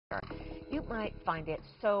You might find it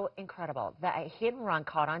so incredible that a hit and run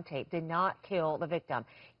caught on tape did not kill the victim.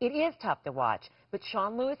 It is tough to watch, but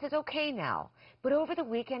Sean Lewis is okay now. But over the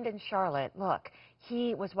weekend in Charlotte, look,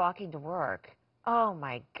 he was walking to work. Oh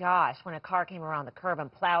my gosh, when a car came around the curve and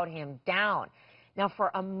plowed him down. Now, for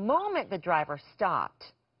a moment, the driver stopped.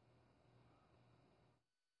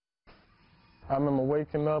 I remember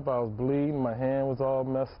waking up, I was bleeding, my hand was all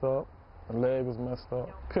messed up. My leg was messed up.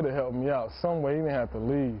 Could have helped me out some way. He didn't have to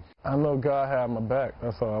leave. I know God had my back.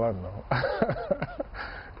 That's all I know.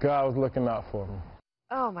 God was looking out for me.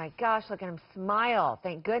 Oh my gosh, look at him smile.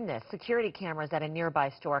 Thank goodness. Security cameras at a nearby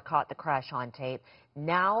store caught the crash on tape.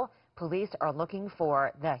 Now, police are looking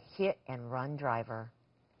for the hit and run driver.